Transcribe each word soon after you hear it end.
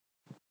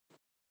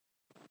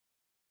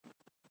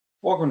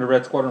Welcome to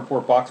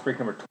Redsquadron4 Box Break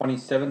number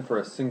 27 for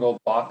a single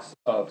box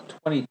of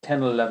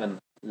 2010-11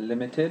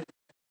 Limited.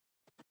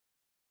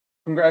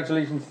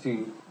 Congratulations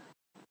to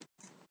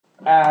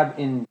Ab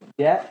in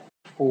Debt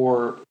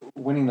for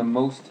winning the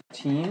most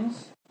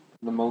teams.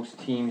 The most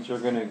teams, you're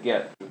going to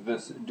get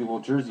this dual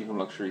jersey from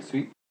Luxury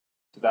Suite.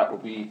 So that will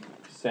be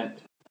sent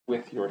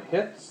with your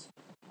hits.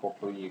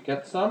 Hopefully you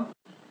get some.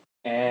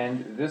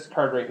 And this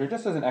card right here,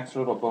 just as an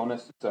extra little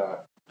bonus, it's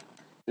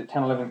the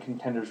 10-11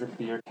 Contenders Rookie of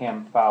the Year,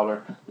 Cam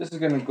Fowler. This is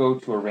going to go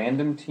to a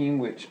random team,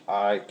 which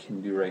I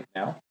can do right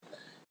now.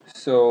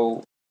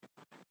 So,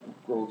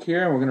 go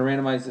here, and we're going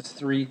to randomize this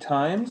 3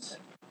 times.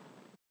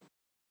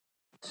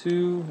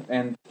 2,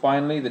 and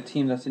finally, the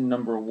team that's in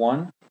number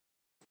 1,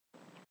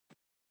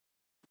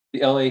 the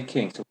LA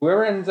Kings. So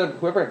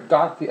whoever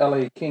got the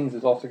LA Kings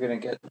is also going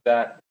to get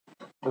that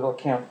little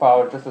Cam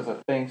Fowler just as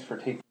a thanks for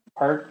taking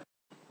part.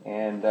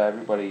 And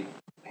everybody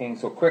paying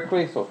so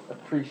quickly, so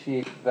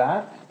appreciate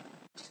that.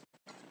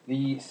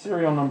 The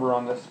serial number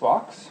on this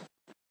box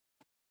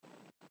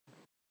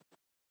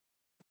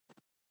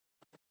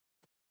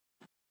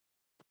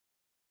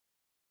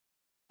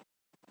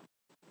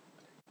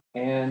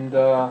and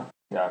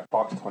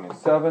box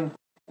 27,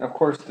 and of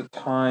course the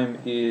time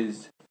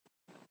is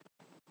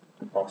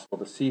impossible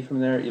to see from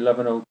there,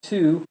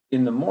 11:02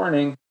 in the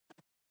morning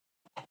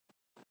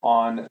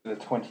on the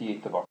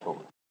 28th of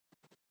October.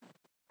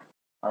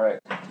 All right,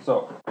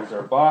 so here's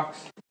our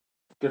box.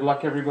 Good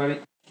luck,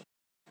 everybody.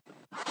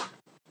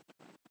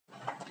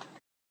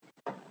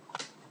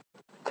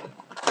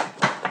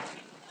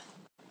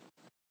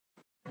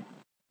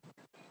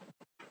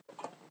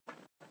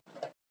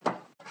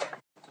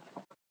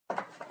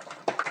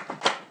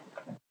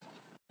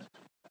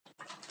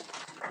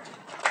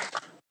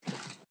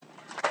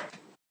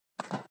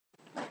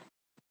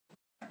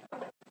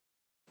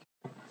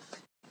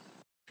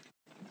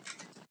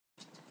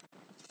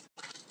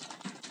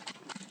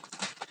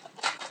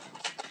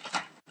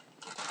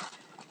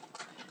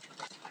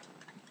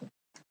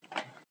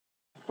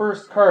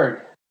 First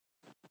card,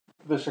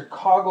 the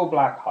Chicago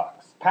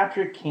Blackhawks.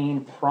 Patrick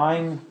Kane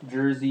Prime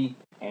Jersey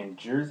and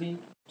Jersey,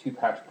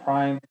 2-patch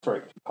Prime,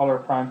 2-color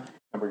Prime,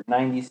 number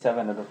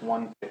 97 out of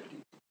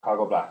 150.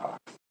 Chicago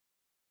Blackhawks.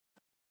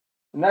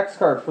 The next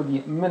card for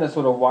the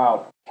Minnesota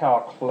Wild,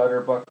 Cal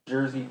Clutterbuck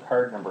Jersey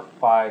card, number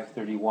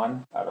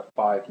 531 out of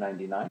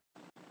 599.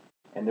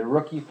 And the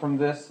rookie from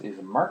this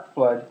is Mark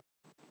Flood,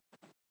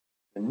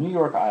 the New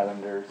York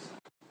Islanders,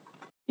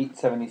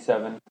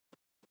 877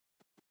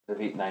 of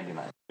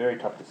 899. Very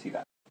tough to see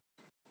that.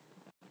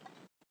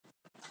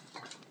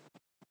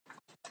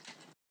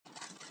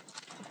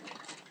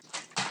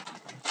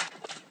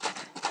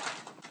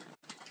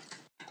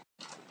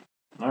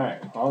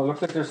 Alright, well, it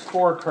looks like there's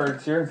 4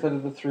 cards here instead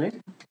of the 3.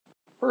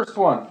 First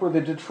one, for the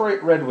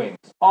Detroit Red Wings,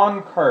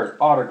 on-card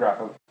autograph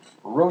of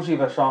Roger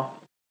Vachon,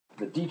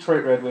 the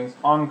Detroit Red Wings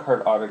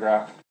on-card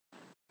autograph.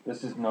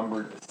 This is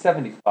numbered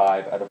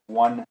 75 out of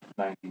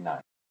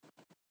 199.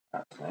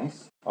 That's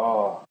nice.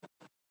 Oh,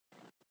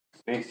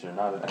 spacer,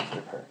 not an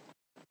extra card.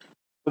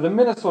 For the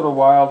Minnesota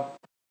Wild,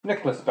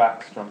 Nicholas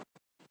Backstrom,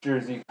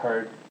 jersey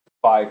card,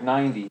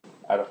 590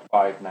 out of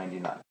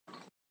 599.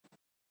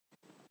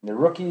 And the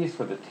rookies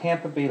for the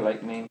Tampa Bay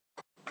Lightning,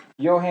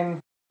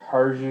 Johan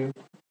Harju,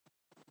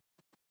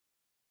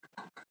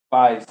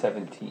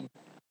 517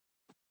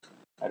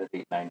 out of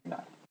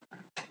 899.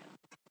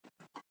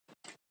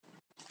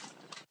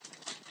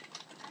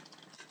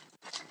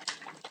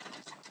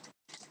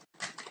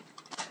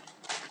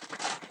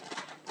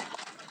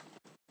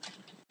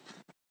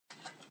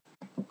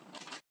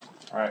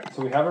 Alright,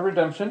 so we have a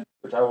redemption,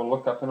 which I will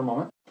look up in a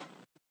moment.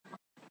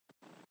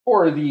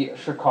 For the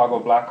Chicago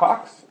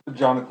Blackhawks,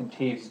 Jonathan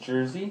Toews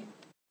jersey,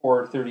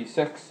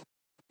 436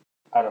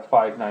 out of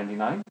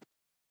 599.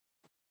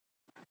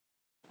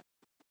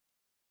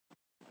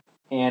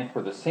 And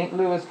for the St.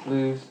 Louis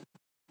Blues,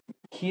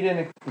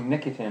 Nikita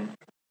Nikitin,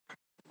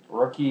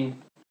 rookie,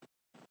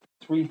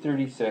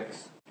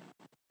 336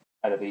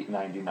 out of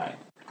 899.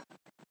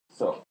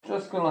 So,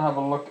 just going to have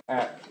a look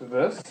at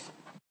this.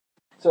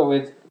 So,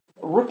 it's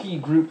Rookie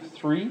Group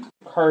 3,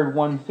 card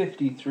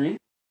 153.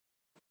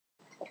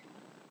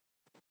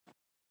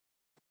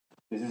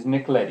 This is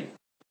Nick Leddy.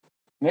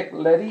 Nick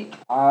Leddy,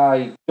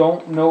 I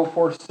don't know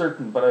for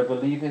certain, but I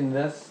believe in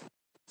this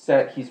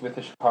set he's with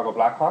the Chicago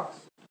Blackhawks.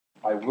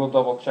 I will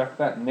double check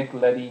that. Nick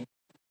Leddy,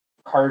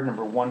 card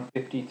number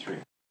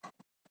 153.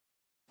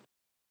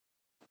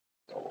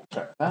 Double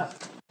check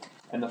that.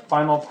 And the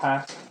final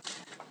pack.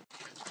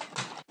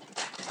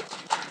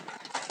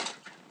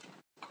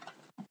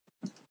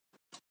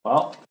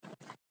 Well,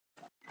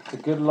 the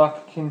good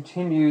luck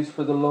continues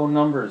for the low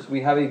numbers.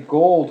 We have a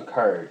gold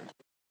card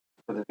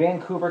for the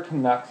Vancouver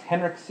Canucks,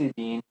 Henrik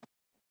Sedin.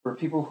 For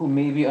people who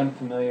may be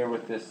unfamiliar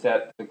with this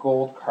set, the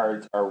gold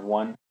cards are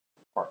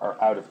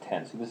out of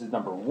 10. So this is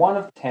number 1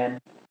 of 10,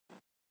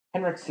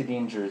 Henrik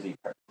Sedin jersey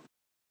card.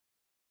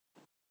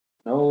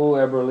 No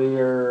Eberle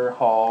or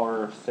Hall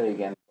or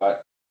Sagan,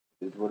 but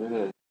it is what it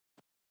is.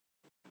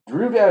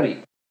 Drew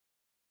Doughty,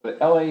 the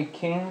LA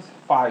Kings,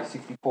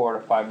 564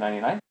 out of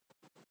 599.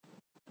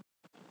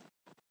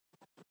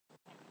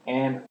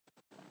 And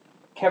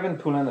Kevin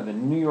Poulin of the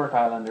New York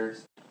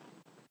Islanders,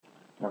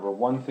 number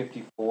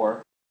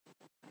 154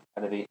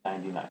 out of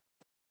 899.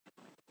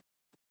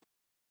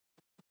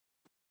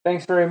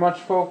 Thanks very much,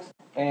 folks.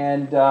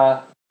 And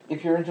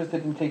if you're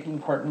interested in taking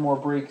part in more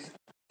breaks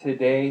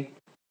today,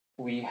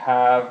 we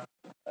have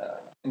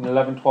in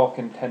 11-12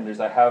 contenders.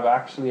 I have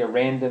actually a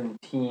random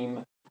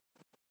team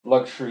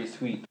luxury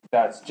suite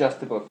that's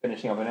just about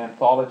finishing up, an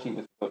anthology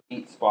with about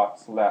 8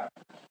 spots left.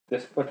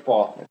 This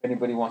football, if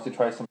anybody wants to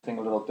try something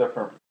a little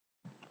different,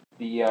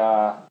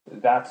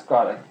 that's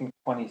got, I think,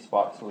 20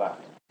 spots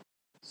left.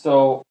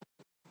 So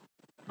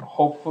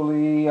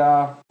hopefully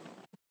I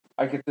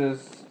get to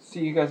see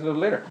you guys a little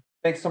later.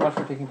 Thanks so much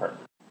for taking part.